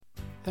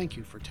Thank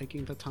you for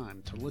taking the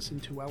time to listen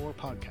to our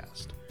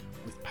podcast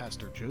with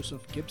Pastor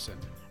Joseph Gibson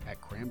at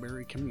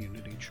Cranberry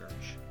Community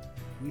Church.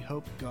 We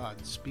hope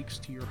God speaks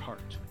to your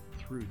heart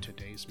through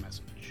today's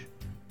message.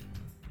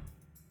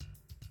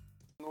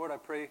 Lord, I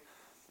pray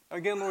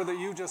again, Lord, that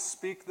you just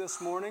speak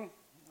this morning.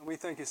 We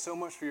thank you so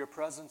much for your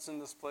presence in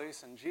this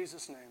place. In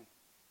Jesus' name,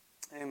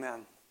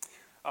 amen.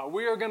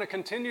 We are going to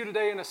continue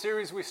today in a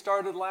series we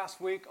started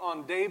last week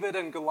on David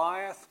and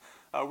Goliath.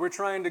 We're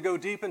trying to go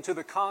deep into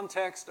the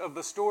context of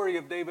the story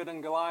of David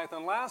and Goliath.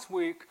 And last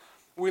week,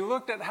 we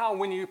looked at how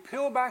when you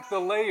peel back the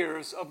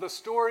layers of the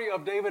story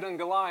of David and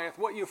Goliath,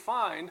 what you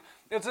find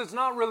is it's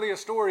not really a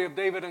story of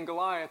David and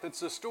Goliath.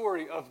 It's a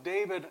story of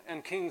David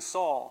and King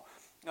Saul.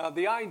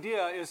 The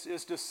idea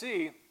is to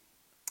see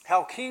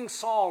how King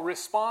Saul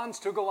responds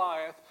to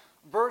Goliath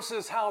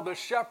versus how the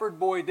shepherd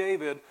boy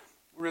David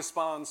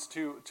responds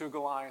to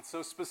Goliath.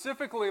 So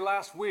specifically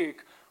last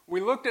week, we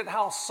looked at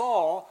how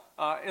Saul,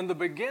 in the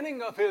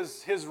beginning of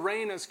his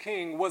reign as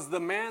king, was the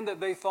man that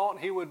they thought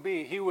he would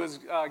be. He was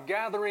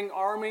gathering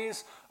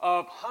armies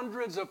of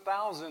hundreds of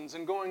thousands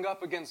and going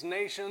up against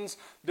nations,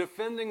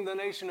 defending the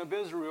nation of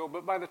Israel.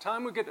 But by the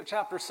time we get to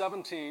chapter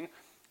 17,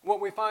 what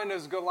we find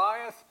is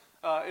Goliath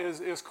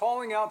is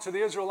calling out to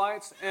the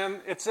Israelites, and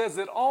it says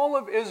that all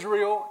of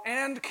Israel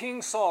and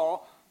King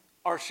Saul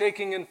are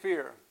shaking in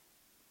fear.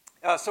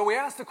 So we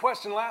asked the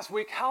question last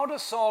week, how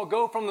does Saul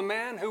go from the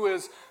man who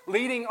is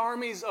leading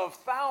armies of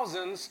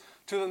thousands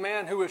to the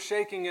man who is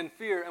shaking in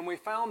fear? And we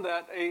found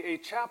that a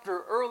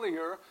chapter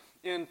earlier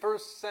in 1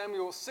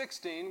 Samuel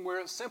 16, where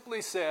it simply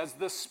says,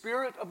 the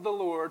Spirit of the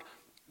Lord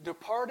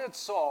departed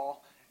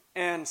Saul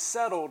and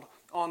settled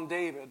on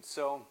David.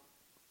 So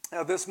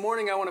this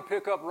morning I want to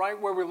pick up right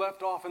where we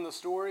left off in the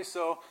story.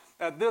 So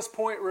at this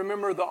point,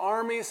 remember, the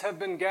armies have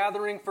been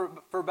gathering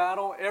for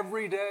battle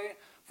every day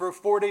for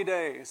 40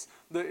 days.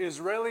 The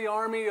Israeli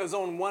army is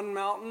on one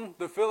mountain,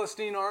 the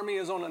Philistine army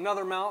is on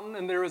another mountain,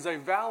 and there is a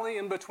valley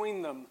in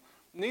between them.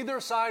 Neither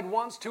side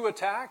wants to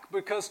attack,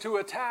 because to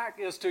attack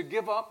is to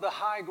give up the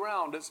high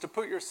ground. It's to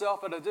put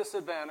yourself at a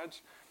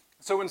disadvantage.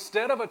 So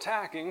instead of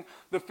attacking,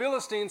 the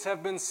Philistines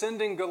have been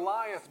sending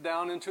Goliath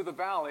down into the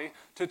valley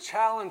to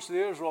challenge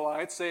the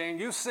Israelites, saying,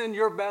 you send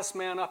your best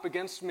man up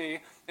against me,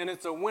 and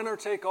it's a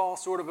winner-take-all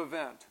sort of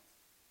event.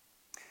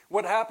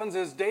 What happens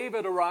is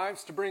David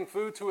arrives to bring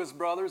food to his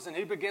brothers, and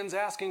he begins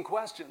asking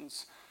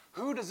questions.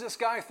 Who does this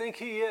guy think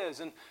he is?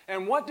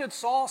 And what did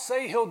Saul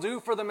say he'll do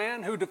for the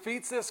man who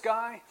defeats this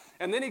guy?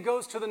 And then he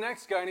goes to the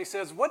next guy and he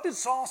says, what did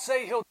Saul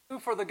say he'll do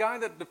for the guy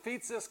that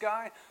defeats this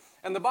guy?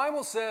 And the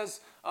Bible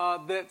says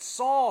that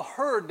Saul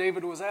heard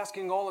David was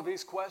asking all of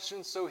these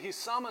questions, so he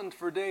summoned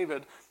for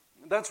David.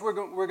 That's where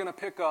we're going to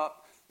pick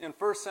up in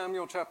 1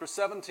 Samuel chapter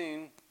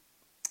 17,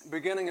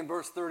 beginning in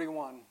verse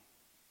 31.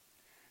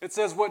 It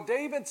says, what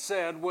David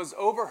said was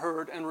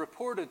overheard and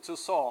reported to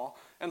Saul,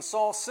 and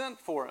Saul sent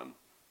for him.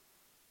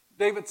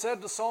 David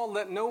said to Saul,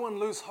 let no one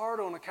lose heart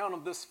on account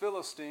of this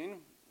Philistine.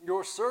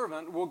 Your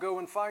servant will go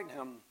and fight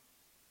him.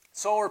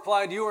 Saul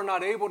replied, you are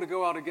not able to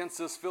go out against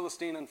this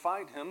Philistine and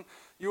fight him.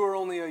 You are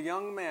only a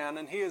young man,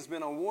 and he has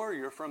been a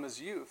warrior from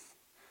his youth.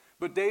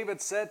 But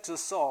David said to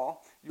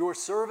Saul, your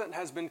servant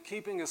has been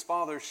keeping his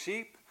father's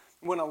sheep.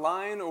 When a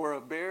lion or a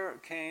bear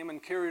came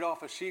and carried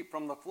off a sheep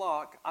from the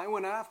flock, I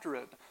went after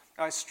it.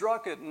 I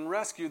struck it and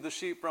rescued the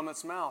sheep from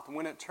its mouth.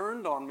 When it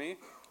turned on me,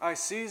 I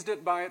seized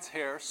it by its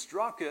hair,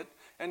 struck it,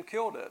 and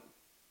killed it.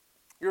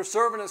 Your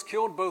servant has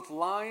killed both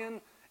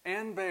lion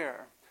and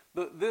bear.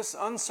 This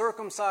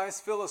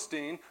uncircumcised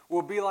Philistine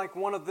will be like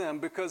one of them,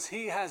 because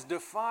he has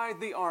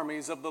defied the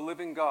armies of the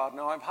living God.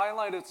 Now, I've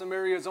highlighted some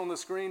areas on the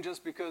screen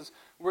just because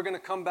we're going to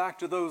come back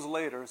to those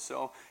later.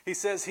 So he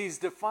says he's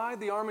defied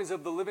the armies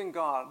of the living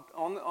God.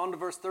 On to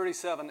verse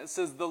 37, it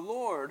says, the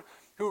Lord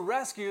who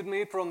rescued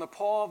me from the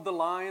paw of the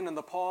lion and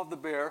the paw of the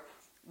bear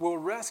will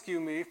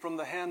rescue me from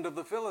the hand of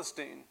the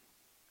Philistine.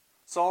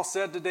 Saul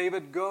said to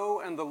David,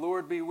 go, and the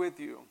Lord be with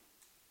you.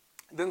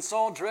 Then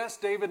Saul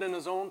dressed David in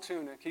his own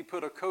tunic. He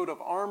put a coat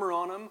of armor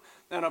on him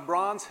and a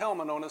bronze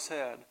helmet on his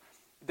head.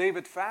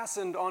 David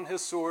fastened on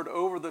his sword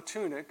over the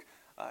tunic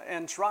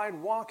and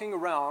tried walking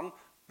around,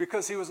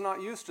 because he was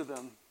not used to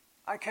them.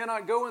 I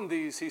cannot go in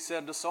these, he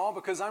said to Saul,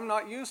 because I'm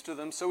not used to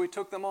them. So he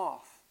took them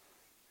off.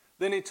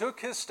 Then he took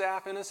his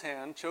staff in his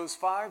hand, chose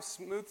 5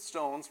 smooth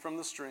stones from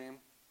the stream,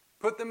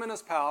 put them in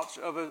his pouch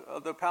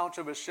the pouch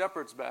of his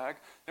shepherd's bag,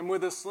 and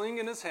with a sling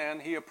in his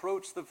hand he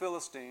approached the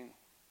Philistine.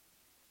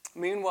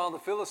 Meanwhile, the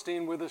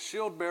Philistine, with his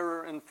shield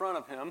bearer in front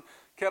of him,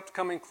 kept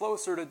coming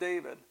closer to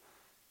David.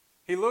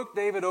 He looked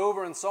David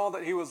over and saw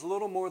that he was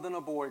little more than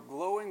a boy,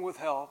 glowing with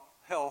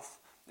health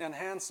and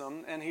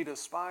handsome, and he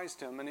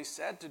despised him. And he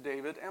said to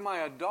David, am I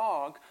a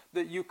dog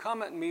that you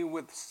come at me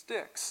with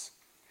sticks?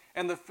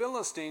 And the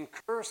Philistine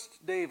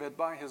cursed David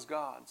by his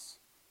gods.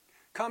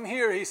 Come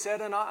here, he said,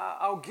 and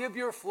I'll give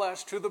your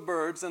flesh to the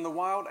birds and the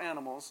wild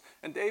animals.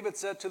 And David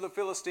said to the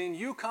Philistine,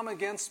 you come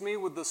against me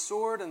with the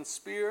sword and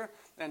spear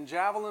and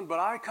javelin, but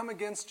I come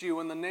against you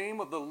in the name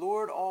of the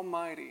Lord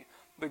Almighty,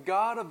 the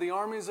God of the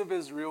armies of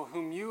Israel,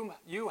 whom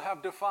you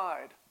have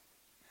defied.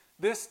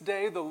 This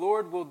day the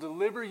Lord will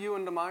deliver you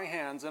into my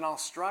hands, and I'll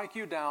strike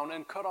you down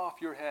and cut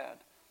off your head.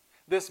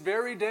 This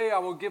very day I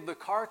will give the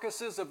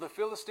carcasses of the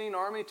Philistine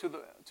army to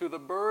the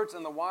birds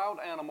and the wild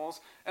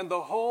animals, and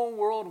the whole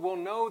world will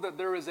know that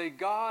there is a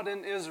God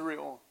in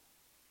Israel.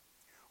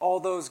 All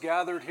those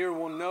gathered here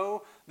will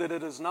know that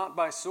it is not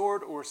by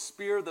sword or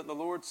spear that the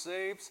Lord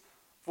saves,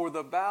 for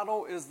the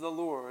battle is the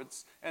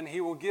Lord's, and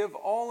he will give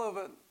all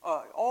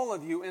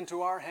of you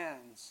into our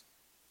hands."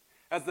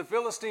 As the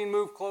Philistine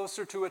moved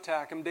closer to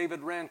attack him,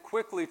 David ran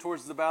quickly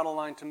towards the battle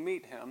line to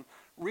meet him.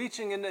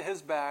 Reaching into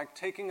his bag,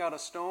 taking out a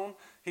stone,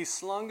 he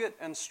slung it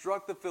and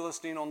struck the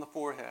Philistine on the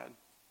forehead.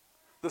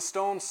 The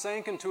stone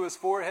sank into his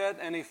forehead,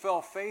 and he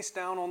fell face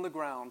down on the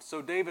ground.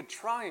 So David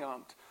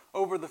triumphed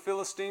over the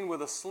Philistine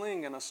with a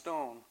sling and a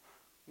stone.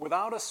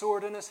 Without a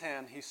sword in his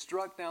hand, he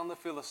struck down the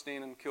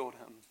Philistine and killed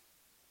him.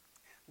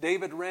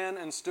 David ran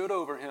and stood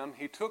over him.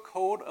 He took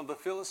hold of the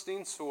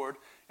Philistine's sword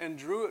and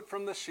drew it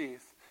from the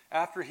sheath.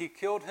 After he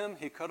killed him,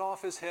 he cut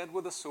off his head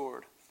with a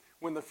sword.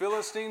 When the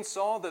Philistines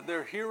saw that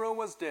their hero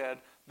was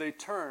dead, they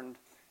turned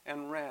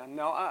and ran.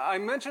 Now, I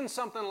mentioned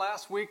something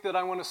last week that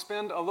I want to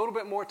spend a little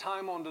bit more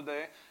time on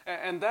today,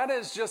 and that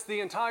is just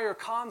the entire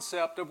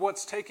concept of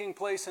what's taking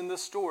place in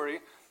this story,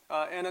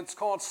 and it's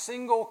called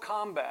single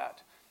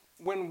combat.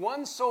 When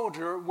one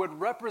soldier would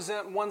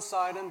represent one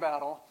side in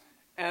battle,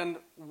 and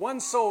one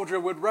soldier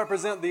would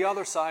represent the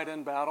other side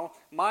in battle,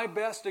 my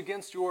best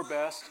against your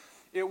best,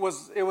 it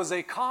was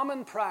a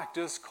common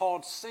practice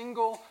called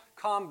single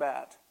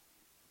combat.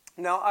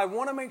 Now, I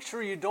want to make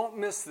sure you don't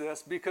miss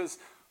this, because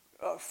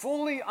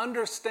fully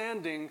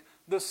understanding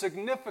the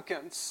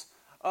significance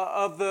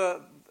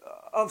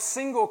of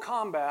single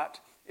combat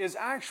is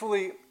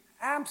actually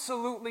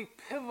absolutely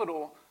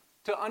pivotal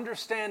to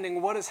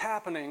understanding what is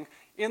happening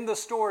in the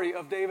story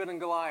of David and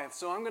Goliath.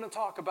 So I'm going to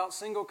talk about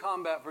single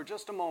combat for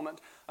just a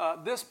moment.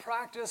 This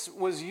practice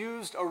was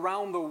used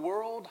around the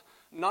world,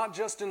 not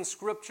just in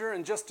Scripture,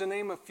 and just to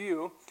name a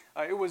few.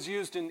 It was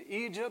used in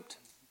Egypt,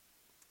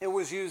 it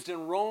was used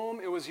in Rome,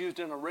 it was used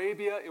in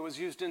Arabia, it was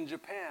used in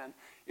Japan.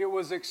 It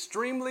was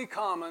extremely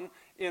common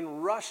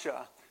in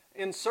Russia.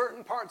 In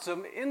certain parts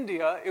of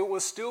India, it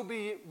was still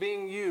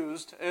being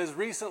used as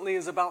recently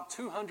as about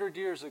 200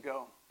 years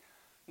ago.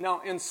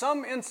 Now, in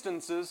some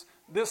instances,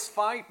 this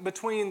fight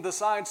between the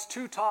side's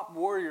two top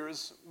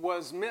warriors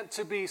was meant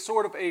to be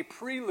sort of a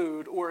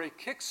prelude or a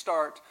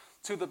kickstart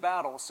to the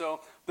battle. So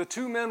the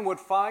two men would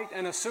fight,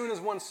 and as soon as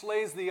one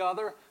slays the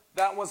other,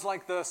 that was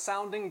like the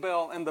sounding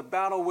bell, and the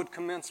battle would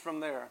commence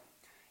from there.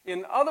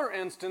 In other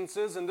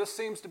instances, and this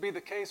seems to be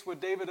the case with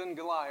David and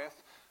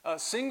Goliath,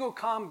 single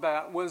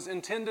combat was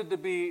intended to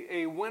be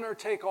a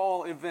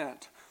winner-take-all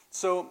event.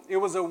 So it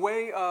was a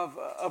way of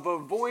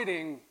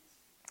avoiding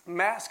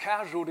mass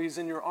casualties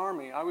in your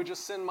army. I would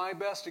just send my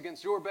best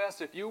against your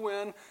best. If you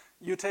win,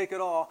 you take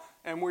it all,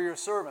 and we're your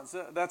servants.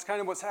 That's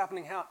kind of what's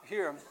happening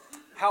here.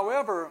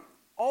 However,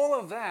 all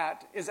of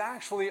that is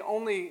actually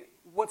only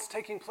what's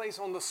taking place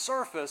on the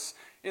surface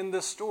in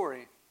this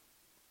story.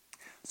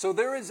 So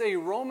there is a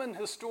Roman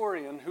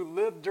historian who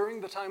lived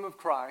during the time of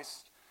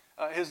Christ.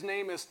 His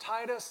name is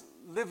Titus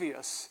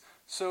Livius.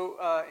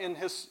 So in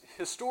his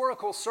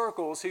historical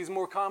circles, he's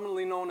more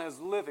commonly known as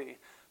Livy.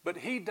 But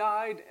he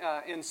died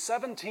in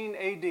 17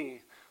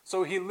 AD.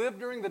 So he lived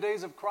during the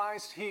days of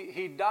Christ.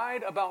 He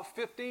died about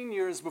 15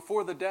 years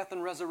before the death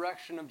and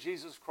resurrection of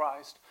Jesus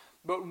Christ.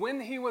 But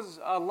when he was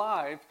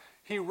alive,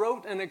 he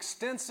wrote an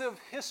extensive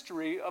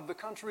history of the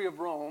country of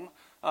Rome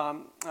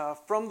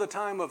from the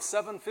time of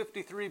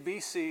 753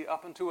 BC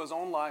up into his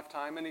own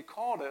lifetime, and he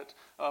called it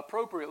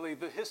appropriately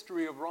the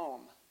History of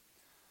Rome.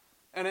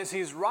 And as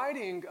he's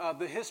writing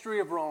the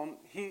history of Rome,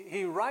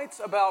 he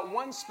writes about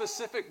one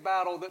specific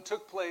battle that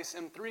took place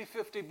in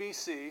 350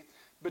 BC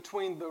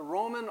between the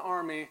Roman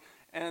army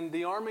and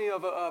the army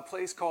of a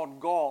place called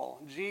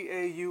Gaul,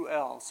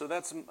 Gaul. So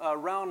that's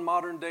around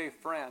modern-day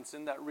France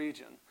in that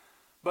region.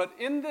 But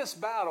in this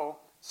battle,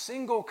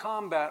 single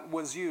combat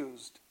was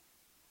used.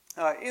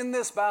 In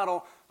this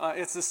battle,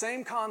 it's the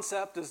same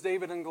concept as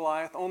David and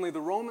Goliath, only the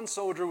Roman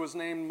soldier was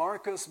named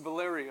Marcus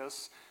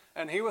Valerius,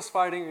 and he was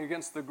fighting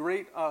against the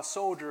great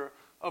soldier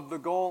of the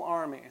Gaul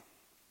army.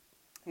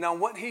 Now,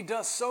 what he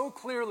does so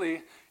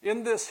clearly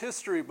in this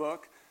history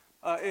book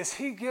is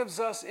he gives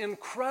us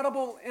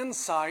incredible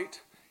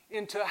insight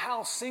into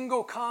how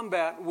single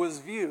combat was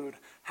viewed,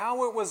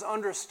 how it was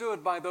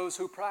understood by those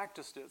who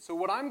practiced it. So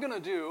what I'm going to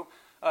do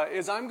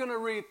is I'm going to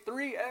read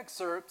 3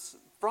 excerpts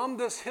from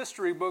this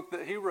history book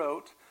that he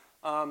wrote.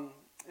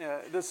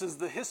 This is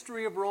the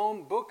History of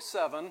Rome, Book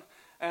 7.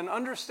 And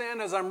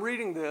understand as I'm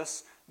reading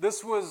this,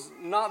 this was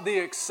not the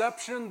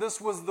exception,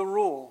 this was the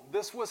rule.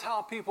 This was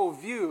how people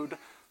viewed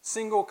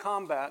single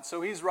combat.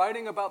 So he's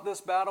writing about this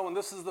battle, and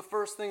this is the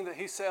first thing that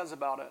he says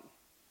about it.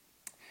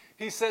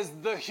 He says,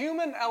 "The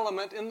human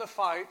element in the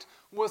fight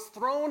was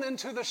thrown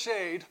into the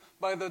shade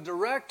by the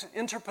direct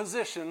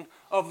interposition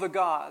of the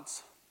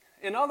gods."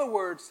 In other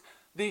words,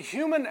 the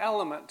human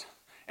element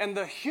and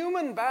the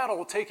human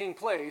battle taking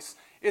place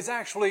is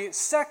actually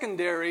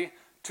secondary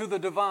to the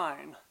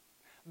divine.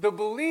 The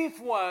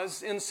belief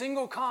was in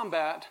single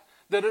combat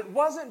that it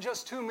wasn't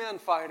just two men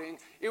fighting,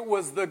 it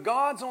was the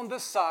gods on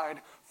this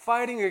side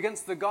fighting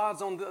against the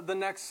gods on the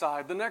next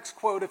side. The next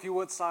quote, if you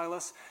would,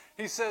 Silas,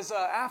 he says,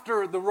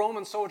 after the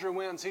Roman soldier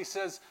wins, he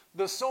says,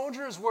 the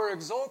soldiers were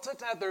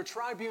exultant at their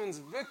tribune's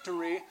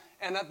victory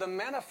and at the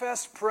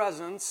manifest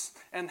presence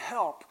and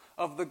help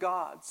of the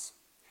gods.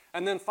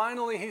 And then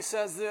finally he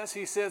says this,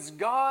 he says,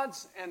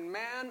 gods and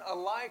man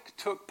alike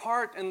took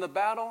part in the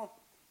battle,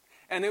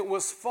 and it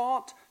was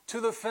fought to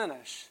the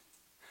finish.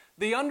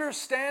 The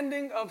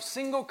understanding of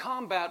single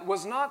combat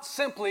was not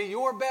simply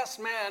your best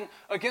man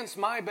against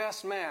my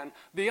best man.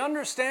 The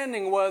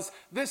understanding was,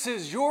 this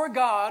is your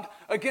God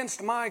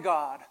against my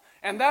God.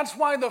 And that's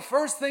why the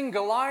first thing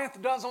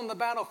Goliath does on the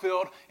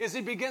battlefield is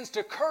he begins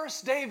to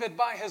curse David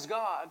by his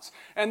gods.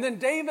 And then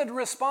David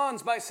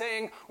responds by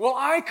saying, well,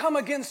 I come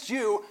against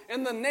you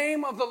in the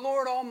name of the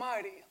Lord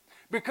Almighty.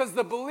 Because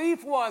the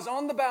belief was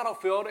on the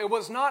battlefield, it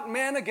was not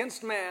man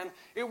against man,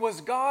 it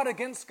was God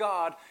against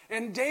God.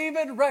 And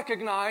David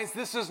recognized,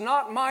 this is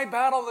not my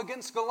battle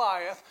against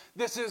Goliath,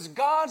 this is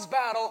God's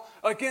battle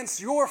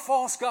against your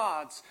false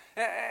gods.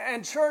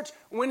 And church,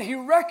 when he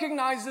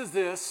recognizes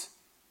this,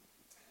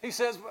 he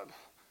says,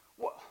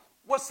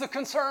 what's the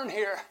concern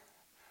here?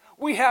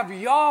 We have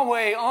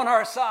Yahweh on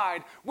our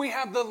side. We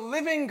have the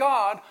living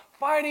God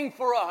fighting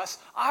for us.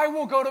 I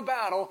will go to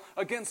battle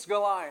against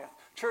Goliath.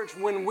 Church,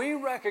 when we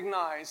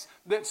recognize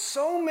that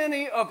so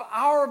many of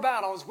our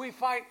battles we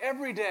fight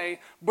every day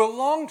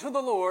belong to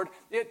the Lord,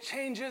 it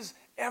changes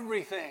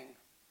everything.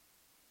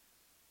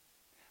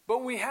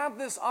 But we have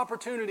this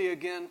opportunity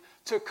again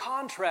to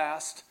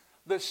contrast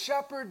the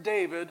shepherd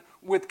David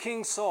with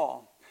King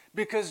Saul.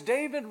 Because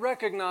David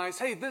recognized,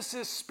 hey, this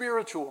is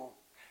spiritual.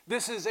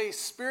 This is a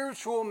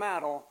spiritual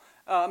matter,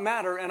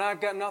 and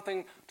I've got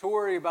nothing to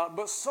worry about.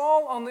 But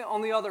Saul,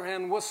 on the other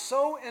hand, was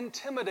so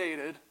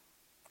intimidated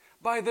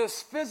by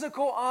this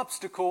physical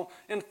obstacle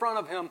in front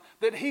of him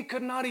that he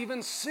could not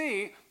even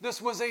see this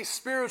was a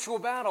spiritual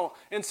battle.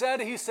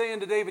 Instead, he's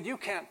saying to David, you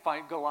can't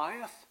fight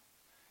Goliath.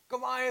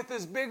 Goliath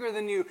is bigger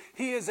than you.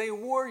 He is a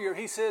warrior.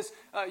 He says,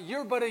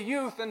 you're but a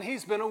youth, and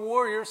he's been a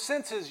warrior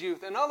since his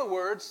youth. In other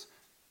words,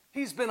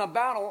 he's been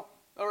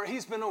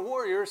a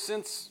warrior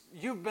since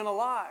you've been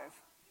alive.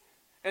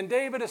 And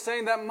David is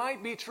saying that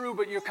might be true,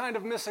 but you're kind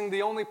of missing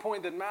the only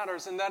point that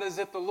matters, and that is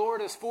if the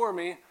Lord is for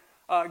me,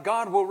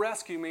 God will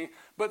rescue me.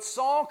 But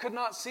Saul could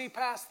not see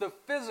past the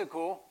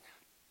physical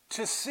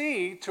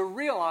to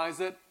realize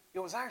that it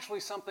was actually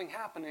something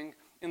happening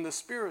in the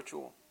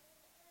spiritual.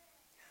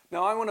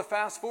 Now I want to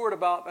fast forward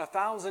about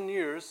 1,000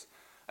 years,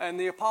 and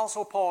the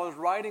Apostle Paul is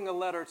writing a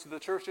letter to the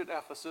church at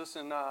Ephesus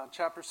in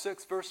chapter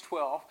 6, verse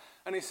 12,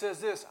 and he says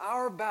this,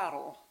 our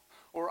battle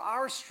or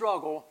our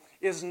struggle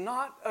is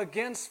not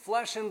against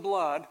flesh and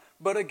blood,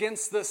 but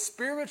against the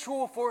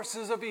spiritual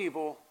forces of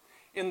evil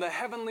in the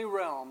heavenly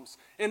realms.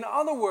 In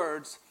other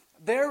words,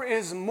 there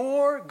is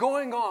more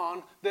going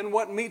on than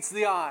what meets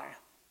the eye.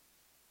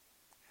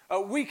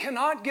 We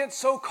cannot get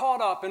so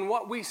caught up in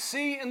what we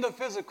see in the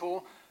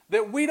physical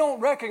that we don't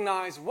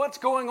recognize what's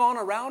going on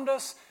around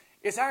us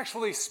is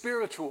actually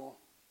spiritual.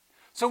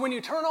 So when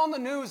you turn on the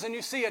news and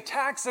you see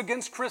attacks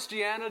against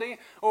Christianity,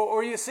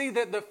 or you see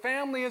that the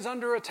family is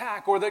under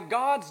attack, or that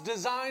God's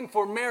design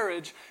for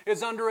marriage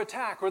is under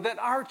attack, or that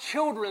our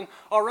children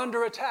are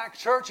under attack,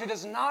 church, it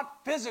is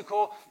not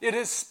physical, it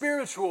is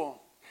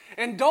spiritual.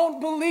 And don't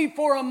believe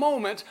for a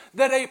moment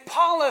that a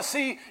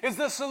policy is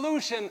the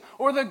solution,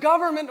 or the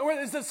government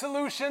is the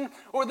solution,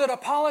 or that a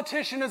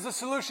politician is the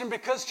solution,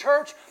 because,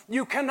 church,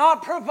 you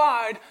cannot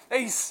provide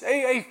a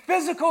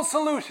physical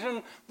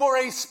solution for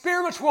a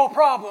spiritual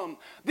problem.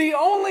 The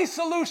only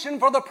solution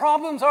for the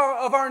problems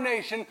of our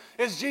nation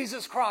is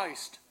Jesus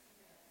Christ.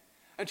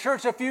 And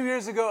church, a few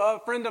years ago,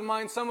 a friend of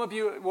mine, some of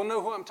you will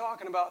know who I'm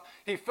talking about,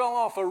 he fell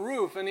off a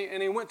roof and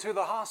he went to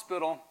the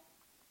hospital.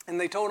 And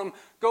they told him,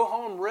 go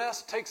home,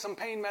 rest, take some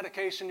pain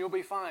medication, you'll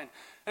be fine.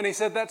 And he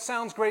said, that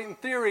sounds great in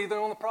theory. The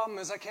only problem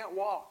is I can't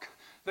walk.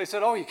 They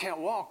said, oh, you can't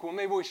walk? Well,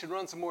 maybe we should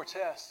run some more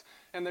tests.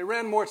 And they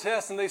ran more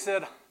tests and they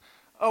said,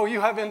 oh,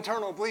 you have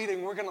internal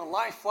bleeding. We're going to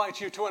life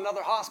flight you to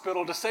another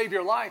hospital to save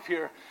your life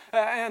here.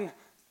 And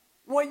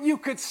what you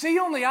could see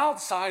on the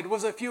outside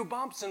was a few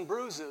bumps and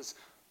bruises.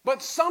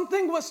 But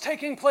something was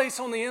taking place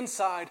on the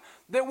inside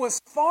that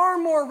was far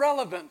more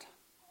relevant.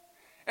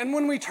 And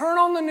when we turn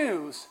on the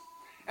news,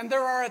 and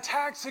there are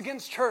attacks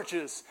against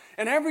churches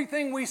and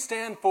everything we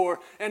stand for,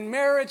 and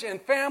marriage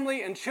and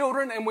family and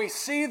children, and we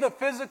see the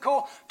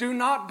physical, do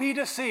not be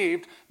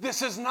deceived.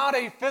 This is not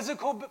a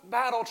physical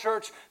battle,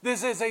 church.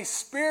 This is a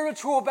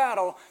spiritual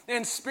battle,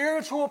 and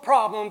spiritual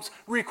problems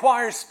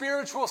require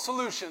spiritual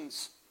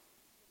solutions.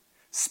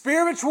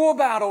 Spiritual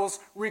battles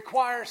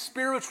require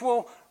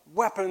spiritual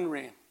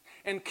weaponry.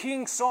 And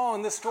King Saul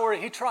in this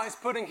story, he tries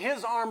putting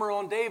his armor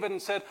on David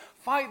and said,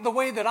 fight the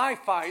way that I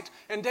fight.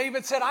 And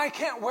David said, I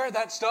can't wear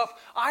that stuff.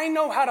 I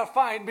know how to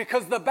fight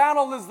because the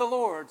battle is the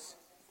Lord's.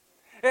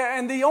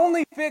 And the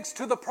only fix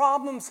to the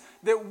problems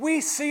that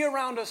we see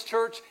around us,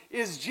 church,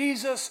 is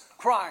Jesus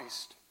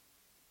Christ.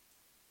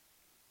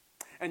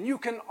 and you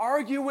can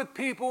argue with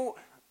people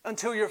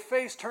until your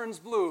face turns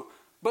blue.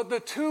 But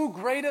the two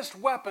greatest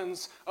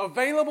weapons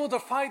available to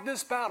fight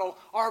this battle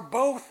are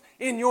both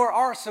in your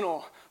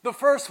arsenal. The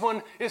first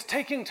one is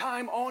taking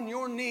time on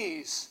your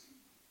knees,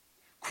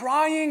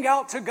 crying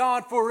out to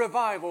God for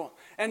revival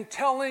and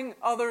telling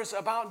others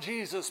about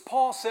Jesus.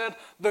 Paul said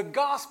the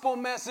gospel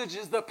message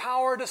is the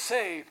power to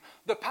save,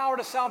 the power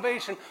to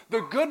salvation,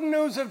 the good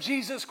news of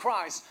Jesus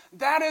Christ.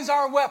 That is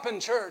our weapon,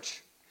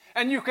 church.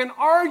 And you can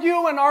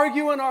argue and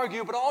argue and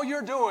argue, but all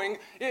you're doing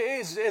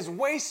is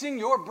wasting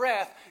your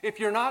breath if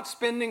you're not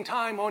spending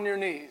time on your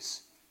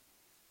knees.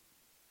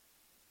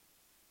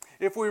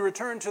 If we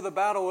return to the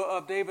battle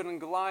of David and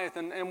Goliath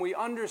and we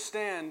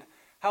understand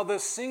how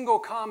this single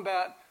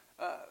combat,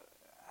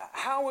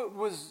 how it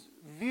was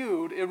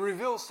viewed, it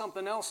reveals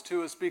something else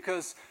to us,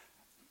 because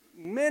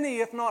many,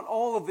 if not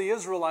all of the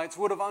Israelites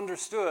would have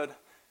understood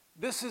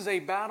this is a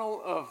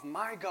battle of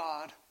my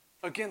God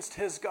against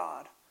his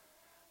God.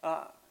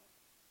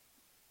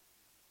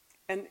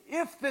 And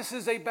if this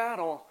is a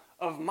battle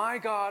of my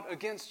God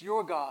against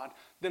your God,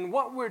 then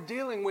what we're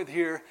dealing with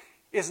here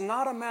is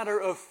not a matter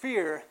of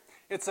fear,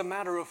 it's a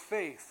matter of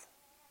faith.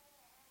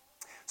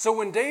 So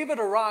when David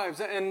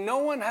arrives and no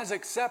one has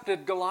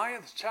accepted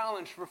Goliath's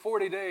challenge for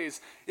 40 days,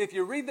 if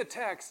you read the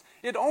text,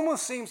 it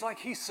almost seems like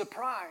he's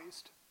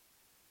surprised.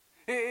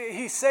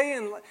 He's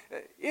saying,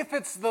 if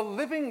it's the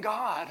living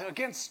God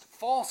against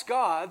false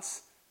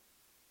gods,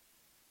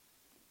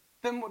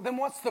 then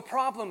what's the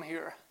problem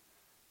here?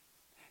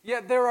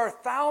 Yet there are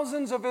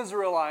thousands of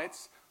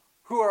Israelites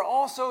who are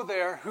also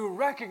there who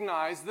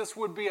recognize this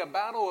would be a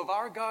battle of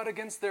our God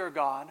against their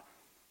God.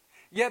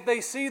 Yet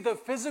they see the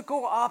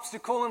physical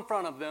obstacle in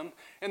front of them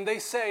and they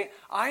say,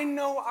 I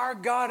know our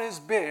God is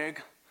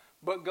big,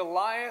 but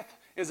Goliath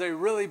is a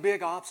really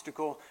big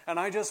obstacle. And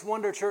I just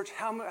wonder, church,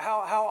 how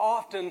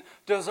often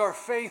does our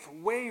faith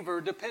waver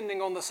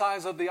depending on the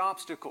size of the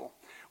obstacle?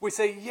 We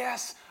say,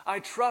 yes, I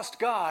trust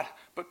God,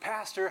 but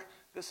Pastor,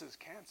 this is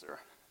cancer.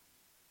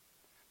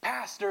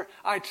 Pastor,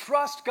 I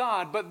trust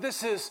God, but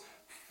this is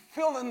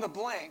fill in the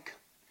blank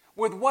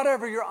with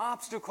whatever your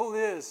obstacle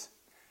is.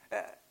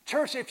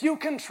 Church, if you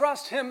can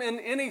trust him in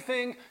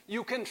anything,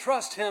 you can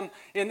trust him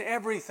in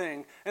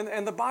everything.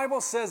 And the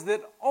Bible says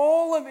that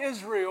all of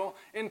Israel,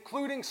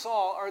 including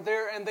Saul, are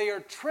there and they are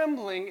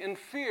trembling in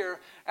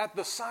fear at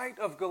the sight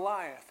of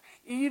Goliath.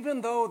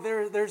 Even though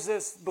there's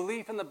this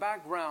belief in the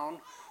background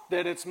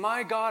that it's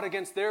my God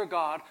against their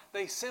God,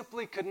 they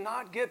simply could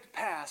not get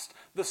past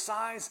the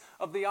size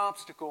of the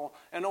obstacle.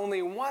 And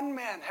only one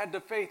man had the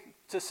faith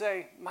to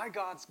say, my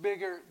God's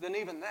bigger than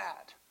even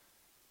that.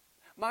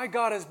 My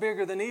God is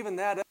bigger than even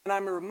that. And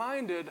I'm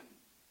reminded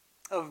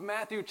of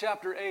Matthew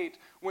chapter 8,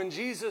 when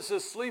Jesus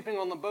is sleeping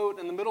on the boat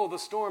in the middle of the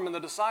storm and the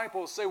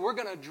disciples say, we're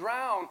going to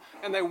drown.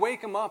 And they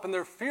wake him up and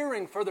they're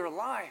fearing for their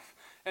life.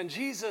 And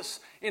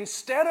Jesus,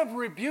 instead of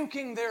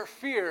rebuking their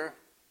fear,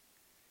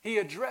 he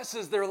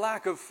addresses their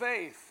lack of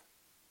faith.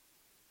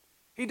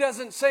 He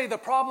doesn't say the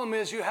problem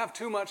is you have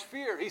too much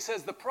fear. He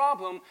says the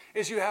problem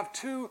is you have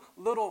too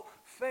little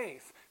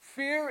faith.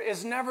 Fear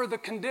is never the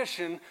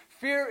condition.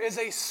 Fear is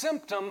a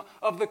symptom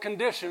of the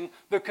condition.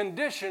 The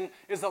condition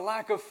is a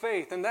lack of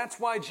faith. And that's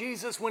why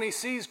Jesus, when he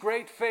sees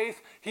great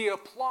faith, he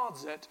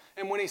applauds it.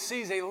 And when he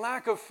sees a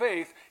lack of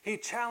faith, he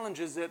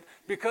challenges it.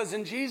 Because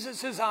in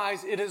Jesus'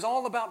 eyes, it is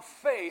all about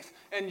faith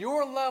and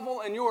your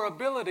level and your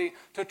ability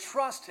to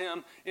trust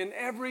him in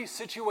every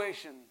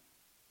situation.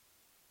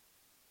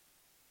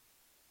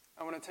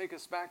 I want to take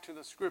us back to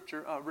the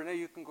scripture. Renee,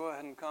 you can go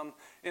ahead and come.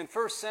 In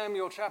 1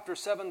 Samuel chapter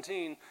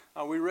 17,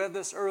 we read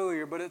this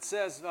earlier, but it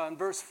says in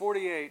verse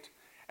 48,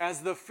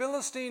 as the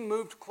Philistine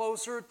moved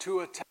closer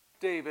to attack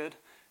David,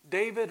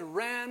 David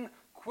ran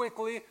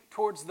quickly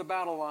towards the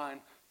battle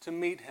line to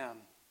meet him.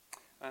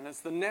 And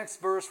it's the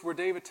next verse where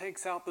David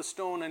takes out the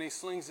stone and he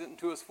slings it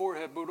into his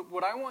forehead. But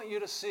what I want you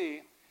to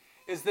see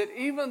is that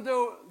even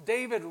though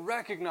David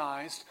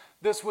recognized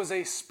this was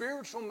a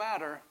spiritual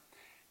matter,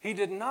 he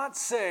did not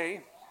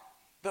say,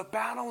 the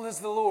battle is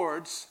the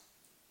Lord's,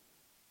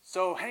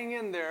 so hang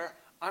in there,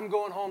 I'm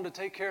going home to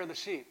take care of the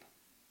sheep.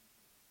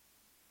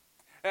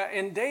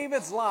 In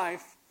David's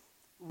life,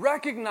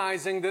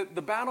 recognizing that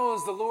the battle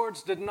is the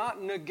Lord's did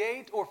not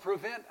negate or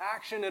prevent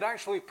action, it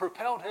actually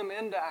propelled him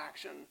into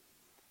action.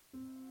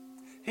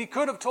 He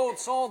could have told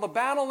Saul, the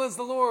battle is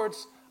the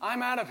Lord's,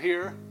 I'm out of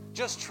here,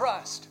 just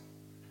trust.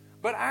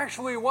 But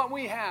actually what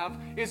we have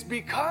is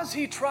because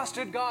he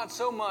trusted God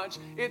so much,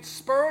 it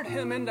spurred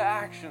him into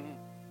action.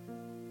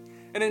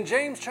 And in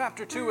James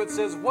chapter 2 it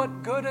says,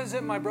 what good is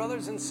it, my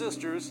brothers and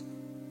sisters,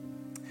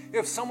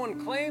 if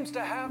someone claims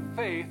to have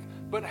faith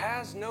but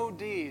has no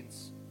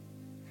deeds?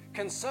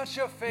 Can such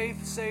a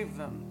faith save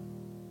them?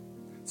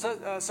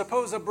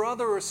 Suppose a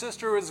brother or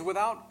sister is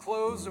without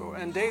clothes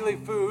and daily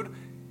food.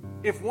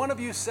 If one of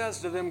you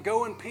says to them,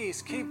 go in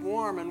peace, keep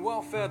warm and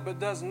well fed, but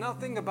does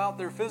nothing about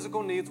their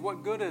physical needs,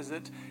 what good is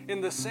it? In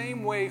the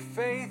same way,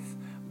 faith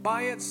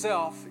by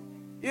itself,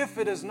 if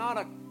it is not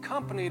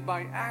accompanied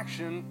by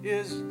action,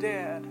 is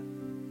dead.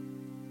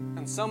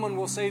 and someone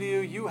will say to you,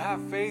 you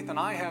have faith and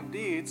I have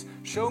deeds.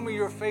 Show me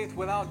your faith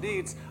without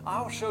deeds.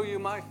 I'll show you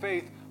my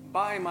faith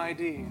by my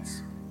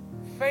deeds.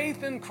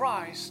 Faith in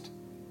Christ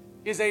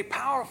is a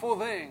powerful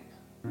thing,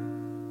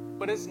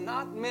 but it's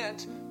not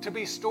meant to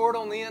be stored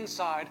on the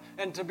inside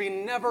and to be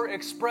never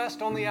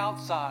expressed on the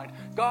outside.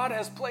 God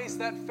has placed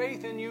that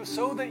faith in you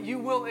so that you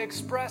will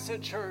express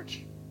it,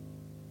 church.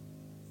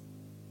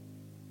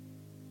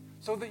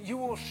 So that you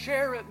will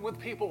share it with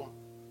people.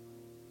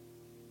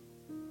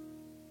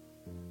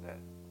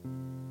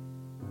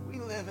 We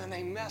live in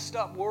a messed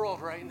up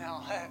world right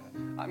now.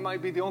 I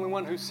might be the only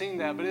one who's seen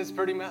that, but it's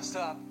pretty messed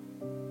up.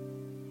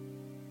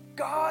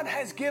 God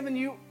has given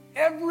you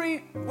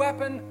every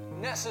weapon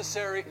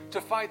necessary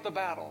to fight the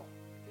battle.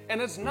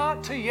 And it's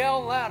not to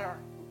yell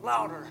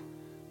louder.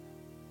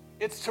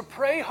 It's to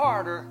pray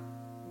harder.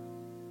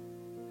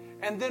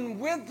 And then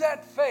with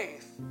that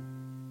faith,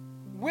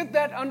 with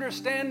that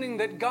understanding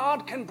that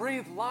God can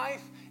breathe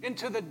life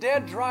into the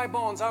dead, dry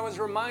bones. I was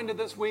reminded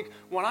this week,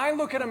 when I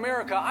look at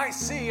America, I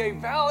see a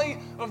valley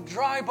of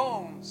dry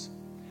bones.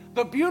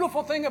 The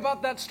beautiful thing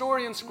about that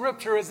story in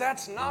Scripture is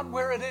that's not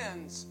where it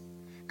ends.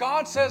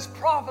 God says,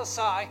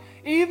 prophesy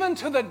even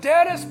to the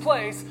deadest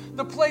place,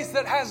 the place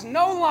that has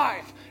no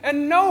life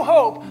and no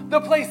hope,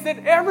 the place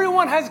that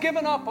everyone has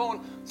given up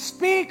on.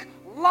 Speak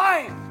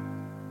life.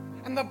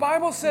 And the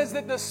Bible says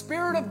that the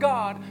Spirit of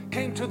God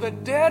came to the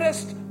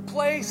deadest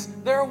place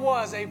there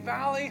was, a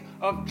valley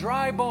of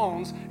dry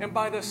bones, and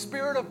by the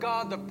Spirit of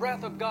God, the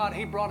breath of God,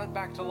 He brought it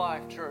back to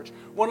life, church.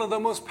 One of the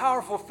most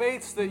powerful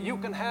faiths that you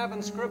can have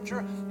in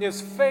Scripture is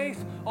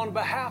faith on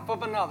behalf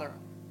of another.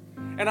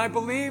 And I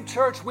believe,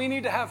 church, we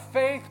need to have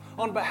faith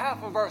on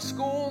behalf of our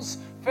schools,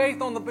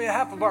 faith on the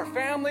behalf of our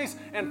families,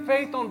 and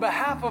faith on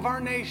behalf of our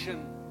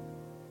nation.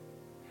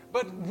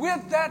 But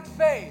with that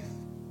faith,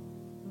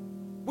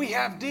 we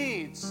have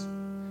deeds.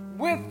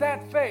 With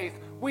that faith,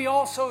 we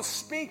also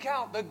speak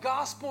out the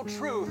gospel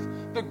truth,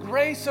 the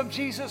grace of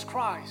Jesus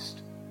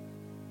Christ.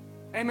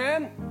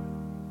 Amen?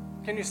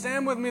 Can you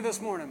stand with me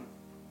this morning?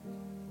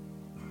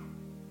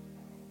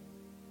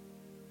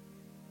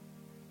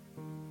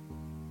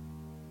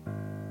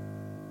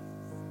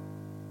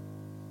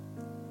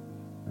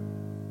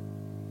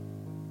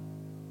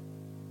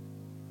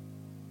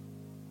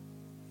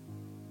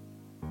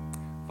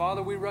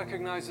 Father, we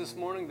recognize this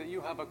morning that you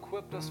have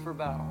equipped us for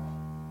battle.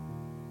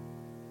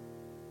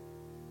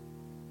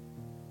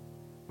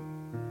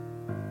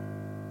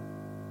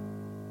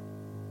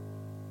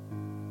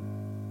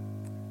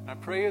 I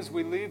pray as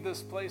we leave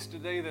this place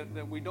today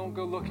that we don't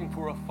go looking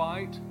for a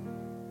fight,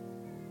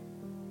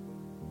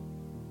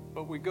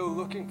 but we go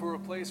looking for a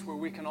place where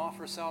we can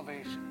offer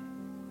salvation.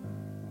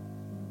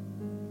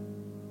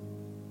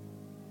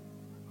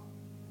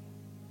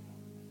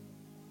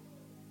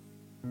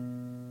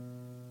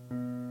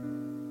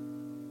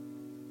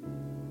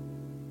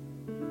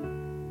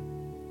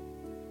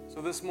 So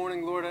this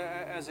morning, Lord,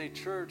 as a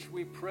church,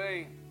 we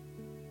pray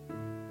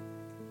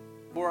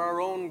for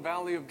our own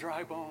valley of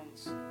dry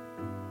bones.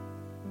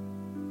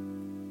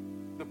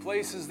 The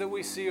places that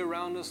we see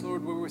around us,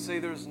 Lord, where we say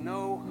there's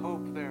no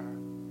hope there.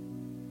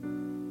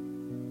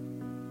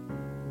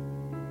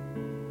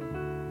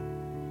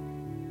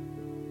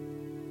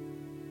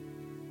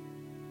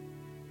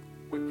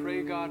 We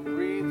pray, God,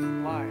 breathe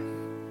life.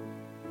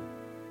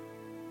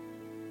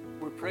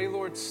 We pray,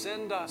 Lord,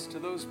 send us to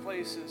those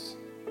places,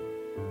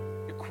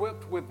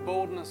 equipped with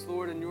boldness,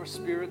 Lord, in your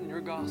Spirit and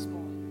your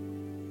gospel.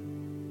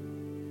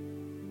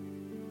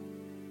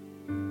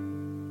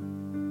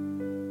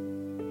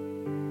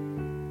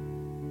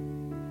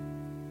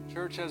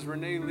 Church, as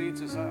Renee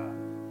leads us,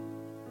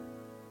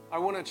 I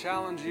want to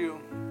challenge you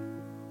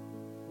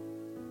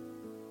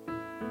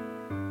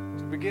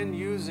to begin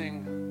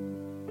using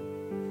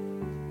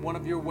one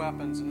of your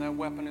weapons, and that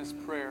weapon is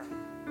prayer.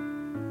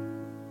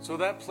 So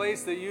that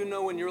place that you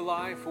know in your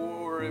life,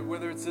 or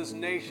whether it's this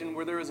nation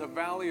where there is a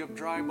valley of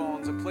dry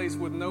bones, a place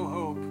with no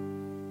hope,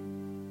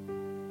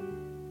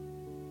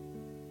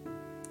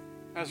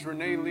 as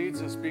Renee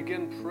leads us,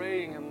 begin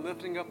praying and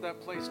lifting up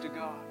that place to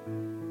God.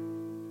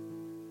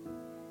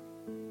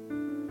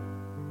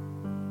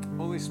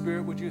 Holy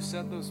Spirit, would you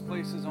set those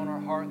places on our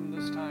heart in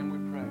this time, we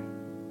pray.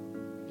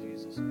 In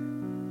Jesus' name.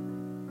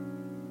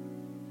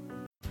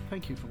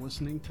 Thank you for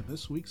listening to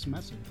this week's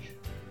message.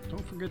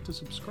 Don't forget to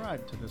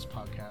subscribe to this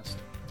podcast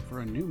for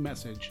a new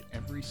message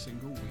every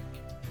single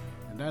week.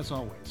 And as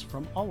always,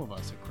 from all of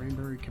us at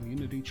Cranberry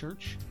Community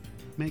Church,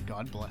 may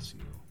God bless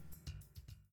you.